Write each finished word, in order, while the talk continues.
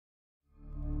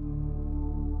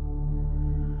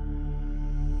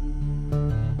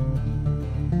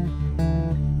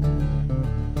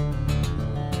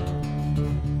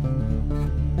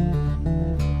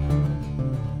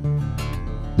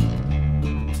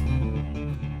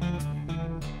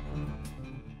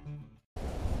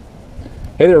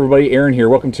Hey there everybody, Aaron here.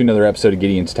 Welcome to another episode of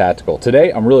Gideon's Tactical.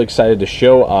 Today I'm really excited to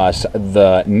show us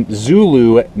the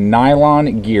Zulu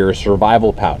Nylon Gear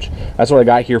Survival Pouch. That's what I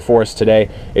got here for us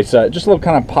today. It's just a little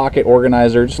kind of pocket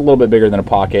organizer, just a little bit bigger than a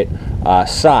pocket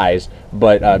size,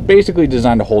 but basically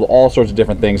designed to hold all sorts of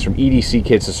different things from EDC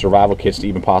kits to survival kits to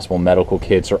even possible medical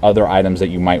kits or other items that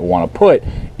you might want to put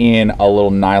in a little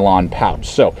nylon pouch.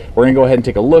 So we're going to go ahead and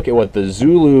take a look at what the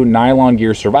Zulu Nylon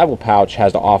Gear Survival Pouch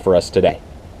has to offer us today.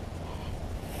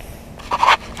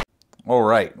 All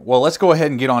right, well, let's go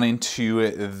ahead and get on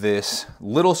into this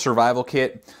little survival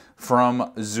kit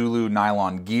from Zulu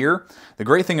Nylon Gear. The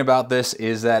great thing about this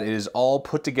is that it is all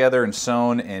put together and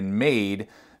sewn and made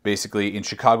basically in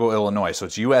Chicago, Illinois. So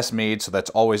it's US made, so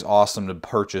that's always awesome to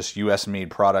purchase US made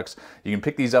products. You can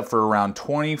pick these up for around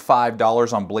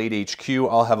 $25 on BLADEHQ.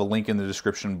 I'll have a link in the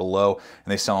description below,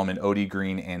 and they sell them in OD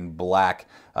green and black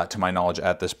to my knowledge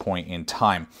at this point in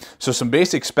time. So some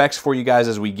basic specs for you guys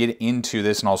as we get into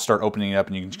this, and I'll start opening it up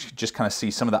and you can just kind of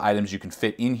see some of the items you can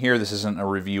fit in here. This isn't a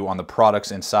review on the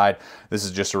products inside. This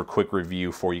is just a quick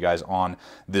review for you guys on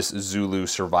this Zulu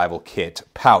Survival Kit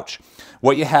pouch.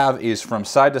 What you have is from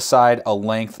side to side a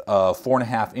length of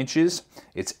 4.5 inches.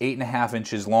 It's 8.5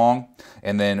 inches long,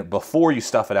 and then before you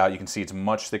stuff it out, you can see it's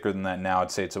much thicker than that now. I'd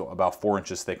say it's about 4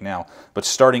 inches thick now, but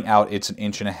starting out, it's 1.5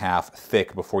 inches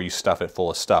thick before you stuff it full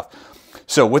of stuff.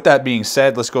 So with that being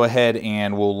said, let's go ahead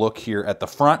and we'll look here at the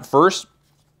front first.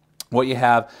 What you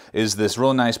have is this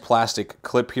real nice plastic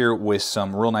clip here with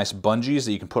some real nice bungees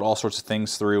that you can put all sorts of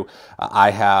things through.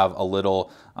 I have a little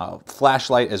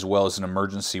flashlight as well as an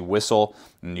emergency whistle,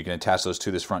 and you can attach those to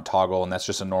this front toggle, and that's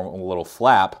just a normal little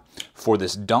flap for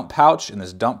this dump pouch. And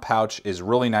this dump pouch is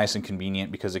really nice and convenient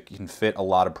because it can fit a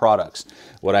lot of products.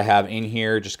 What I have in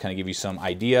here, just kind of give you some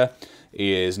idea,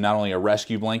 is not only a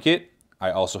rescue blanket,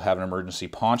 I also have an emergency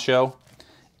poncho,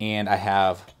 and I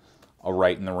have a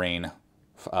Right in the Rain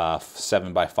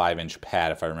 7 by 5 inch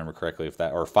pad, if I remember correctly,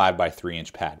 or 5 by 3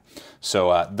 inch pad.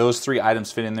 So those three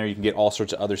items fit in there. You can get all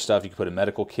sorts of other stuff. You can put a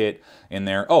medical kit in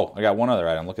there. Oh, I got one other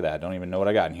item. Look at that. I don't even know what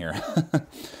I got in here.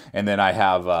 And then I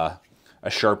have a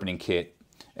sharpening kit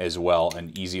as well,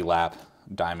 an Easy Lap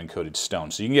diamond coated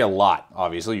stone. So you can get a lot,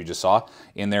 obviously, you just saw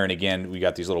in there. And again, we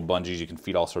got these little bungees you can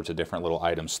feed all sorts of different little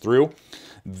items through.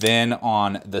 Then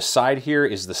on the side here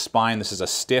is the spine. This is a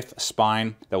stiff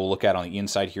spine that we'll look at on the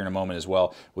inside here in a moment as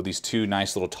well, with these two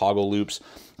nice little toggle loops.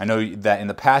 I know that in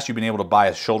the past you've been able to buy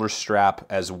a shoulder strap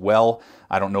as well.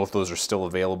 I don't know if those are still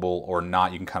available or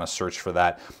not. You can kind of search for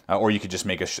that. Or you could just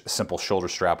make a simple shoulder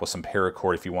strap with some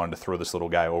paracord if you wanted to throw this little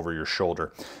guy over your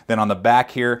shoulder. Then on the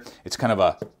back here, it's kind of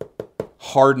a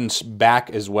hardened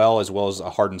back as well as a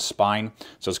hardened spine.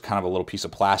 So it's kind of a little piece of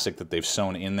plastic that they've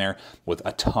sewn in there with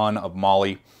a ton of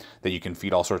MOLLE that you can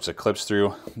feed all sorts of clips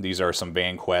through. These are some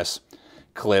VanQuest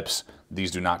clips. These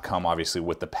do not come obviously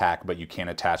with the pack, but you can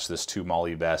attach this to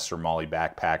MOLLE vests or MOLLE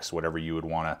backpacks, whatever you would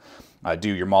want to do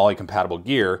your MOLLE compatible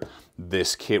gear.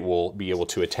 This kit will be able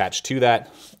to attach to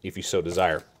that if you so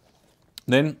desire.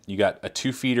 Then you got a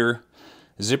 2-feeder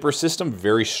zipper system,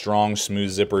 very strong, smooth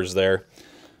zippers there.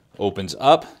 Opens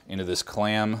up into this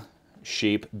clam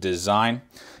shape design,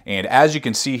 and as you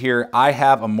can see here, I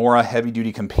have a Mora heavy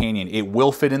duty companion. It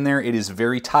will fit in there. It is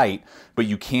very tight, but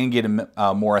you can get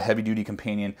a Mora heavy duty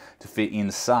companion to fit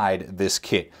inside this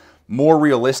kit. More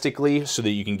realistically, so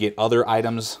that you can get other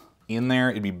items in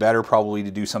there, it'd be better probably to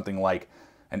do something like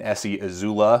an SE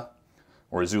Azula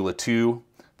or Azula 2.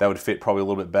 That would fit probably a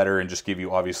little bit better and just give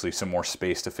you obviously some more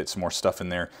space to fit some more stuff in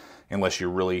there, unless you're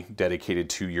really dedicated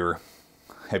to your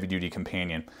heavy-duty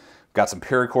companion. Got some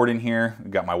paracord in here,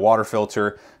 got my water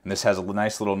filter, and this has a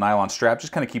nice little nylon strap,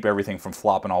 just kind of keep everything from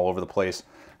flopping all over the place,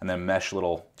 and then mesh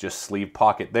little just sleeve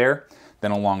pocket there.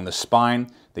 Then along the spine,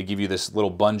 they give you this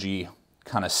little bungee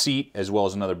kind of seat, as well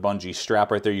as another bungee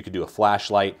strap right there. You could do a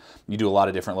flashlight. You do a lot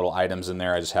of different little items in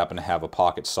there. I just happen to have a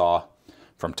pocket saw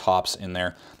from Tops in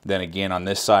there. Then again, on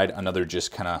this side, another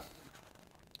just kind of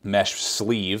mesh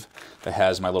sleeve that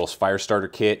has my little fire starter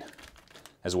kit,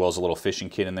 as well as a little fishing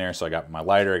kit in there. So I got my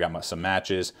lighter, I got some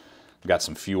matches, got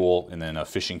some fuel, and then a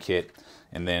fishing kit.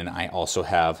 And then I also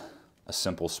have a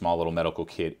simple small little medical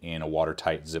kit in a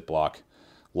watertight Ziploc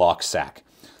lock sack.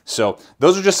 So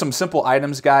those are just some simple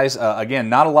items, guys. Again,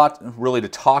 not a lot really to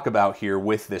talk about here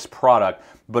with this product,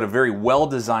 but a very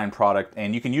well-designed product,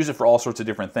 and you can use it for all sorts of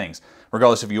different things.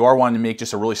 Regardless, if you are wanting to make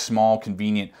just a really small,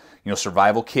 convenient,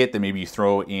 survival kit that maybe you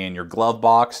throw in your glove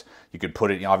box, you could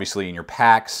put it obviously in your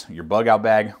packs, your bug out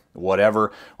bag,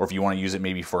 whatever. Or if you want to use it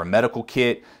maybe for a medical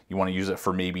kit, you want to use it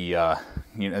for maybe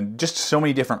just so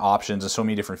many different options and so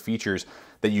many different features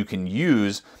that you can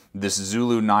use this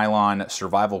Zulu Nylon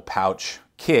survival pouch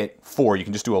kit for. You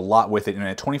can just do a lot with it, and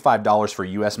at $25 for a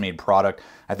US made product,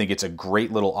 I think it's a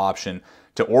great little option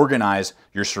to organize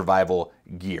your survival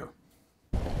gear.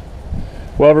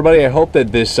 Well, everybody, I hope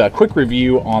that this quick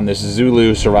review on this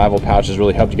Zulu survival pouch has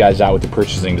really helped you guys out with the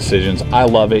purchasing decisions. I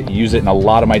love it, use it in a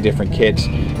lot of my different kits,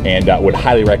 and would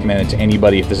highly recommend it to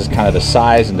anybody. If this is kind of the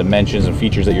size and dimensions and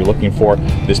features that you're looking for,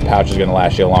 this pouch is going to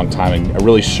last you a long time and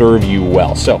really serve you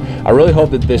well. So I really hope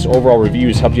that this overall review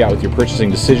has helped you out with your purchasing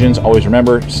decisions. Always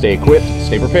remember, stay equipped,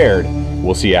 stay prepared.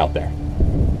 We'll see you out there.